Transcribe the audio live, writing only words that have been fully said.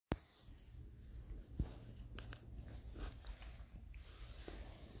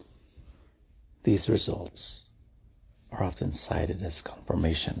These results are often cited as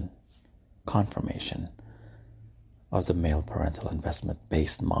confirmation of the male parental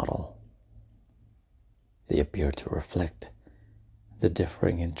investment-based model. They appear to reflect the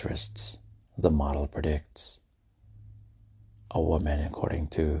differing interests the model predicts. A woman, according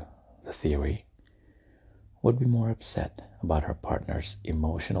to the theory, would be more upset about her partner's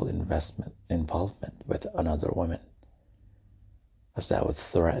emotional involvement with another woman, as that would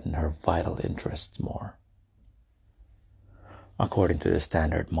threaten her vital interests more. According to the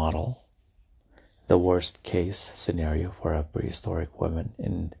standard model, the worst case scenario for a prehistoric woman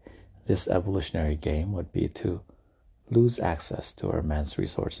in this evolutionary game would be to lose access to her man's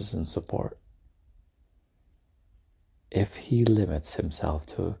resources and support. If he limits himself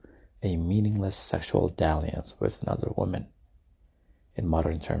to a meaningless sexual dalliance with another woman, in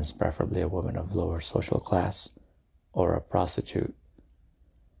modern terms preferably a woman of lower social class or a prostitute,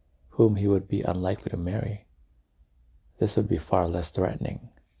 whom he would be unlikely to marry, this would be far less threatening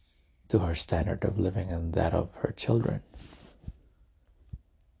to her standard of living and that of her children.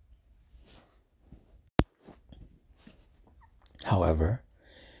 However,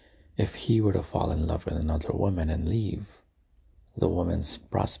 if he were to fall in love with another woman and leave, the woman's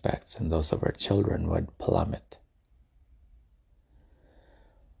prospects and those of her children would plummet.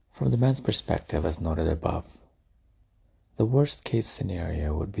 From the man's perspective, as noted above, the worst case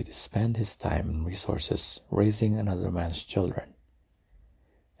scenario would be to spend his time and resources raising another man's children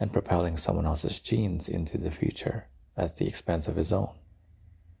and propelling someone else's genes into the future at the expense of his own.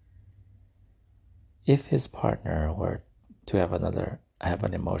 If his partner were to have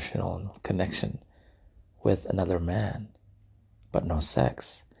an emotional connection with another man, but no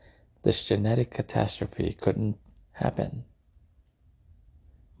sex, this genetic catastrophe couldn't happen.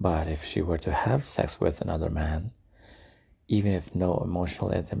 But if she were to have sex with another man, even if no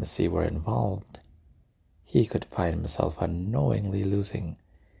emotional intimacy were involved, he could find himself unknowingly losing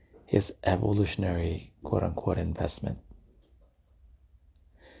his evolutionary quote-unquote investment.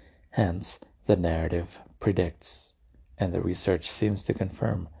 Hence, the narrative predicts, and the research seems to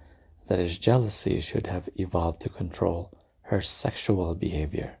confirm, that his jealousy should have evolved to control her sexual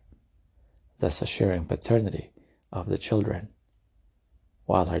behavior, thus assuring paternity of the children,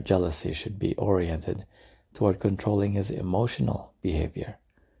 while her jealousy should be oriented toward controlling his emotional behavior,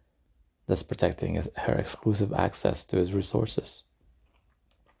 thus protecting her exclusive access to his resources.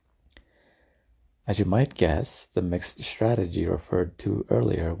 As you might guess, the mixed strategy referred to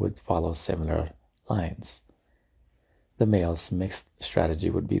earlier would follow similar lines. The male's mixed strategy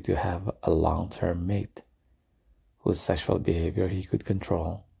would be to have a long-term mate whose sexual behavior he could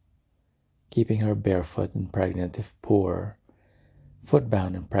control, keeping her barefoot and pregnant if poor,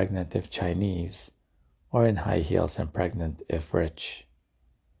 footbound and pregnant if Chinese, or in high heels and pregnant if rich.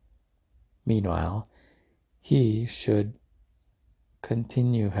 Meanwhile, he should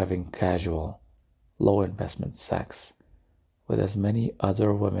continue having casual, low-investment sex with as many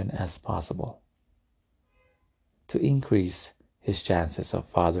other women as possible. To increase his chances of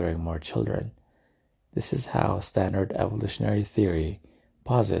fathering more children, this is how standard evolutionary theory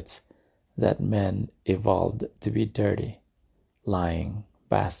posits that men evolved to be dirty, lying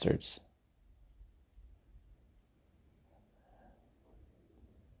bastards.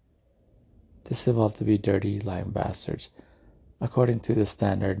 This evolved to be dirty, lying bastards. According to the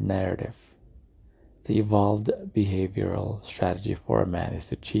standard narrative, the evolved behavioral strategy for a man is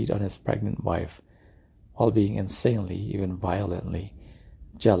to cheat on his pregnant wife while being insanely, even violently,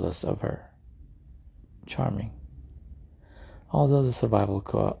 jealous of her. Charming. Although the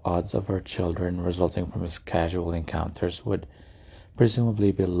survival odds of her children resulting from his casual encounters would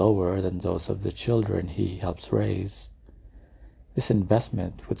presumably be lower than those of the children he helps raise, this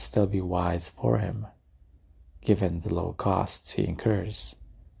investment would still be wise for him, given the low costs he incurs.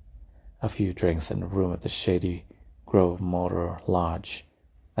 A few drinks and a room at the Shady Grove Motor Lodge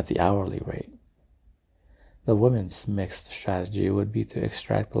at the hourly rate. The woman's mixed strategy would be to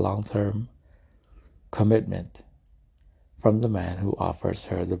extract long-term commitment from the man who offers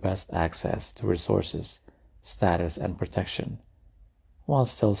her the best access to resources, status, and protection, while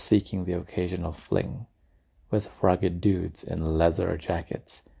still seeking the occasional fling with rugged dudes in leather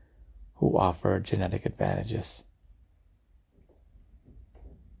jackets who offer genetic advantages.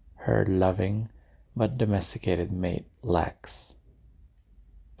 Her loving but domesticated mate lacks.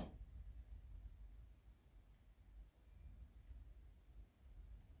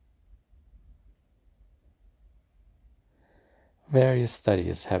 Various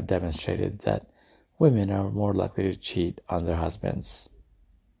studies have demonstrated that women are more likely to cheat on their husbands,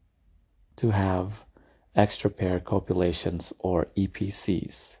 to have extra pair copulations or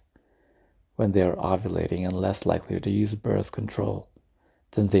EPCs, when they are ovulating and less likely to use birth control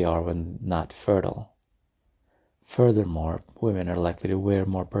than they are when not fertile. Furthermore, women are likely to wear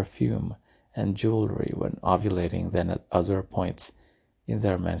more perfume and jewelry when ovulating than at other points in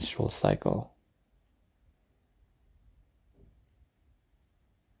their menstrual cycle.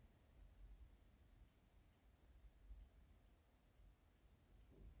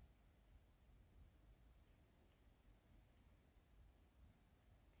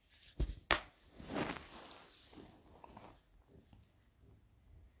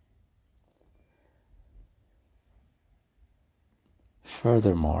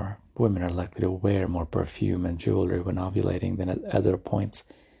 Furthermore, women are likely to wear more perfume and jewelry when ovulating than at other points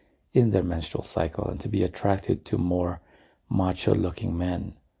in their menstrual cycle and to be attracted to more macho-looking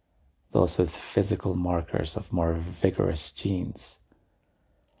men, those with physical markers of more vigorous genes.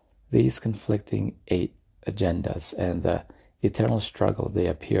 These conflicting agendas and the eternal struggle they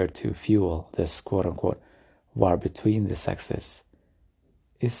appear to fuel, this quote-unquote war between the sexes,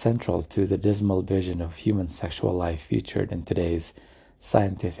 is central to the dismal vision of human sexual life featured in today's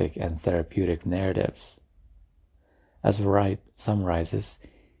scientific and therapeutic narratives. As Wright summarizes,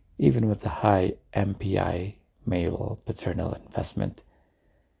 even with the high MPI, male paternal investment,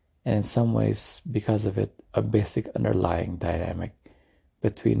 and in some ways because of it, a basic underlying dynamic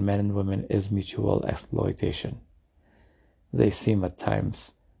between men and women is mutual exploitation. They seem at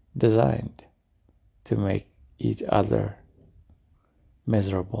times designed to make each other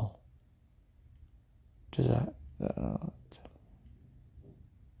miserable.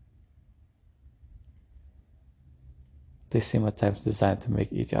 They seem at times designed to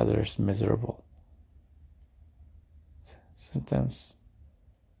make each other's miserable. Sometimes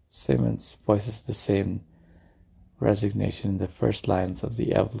Simmons voices the same resignation in the first lines of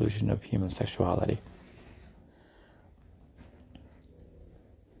The Evolution of Human Sexuality.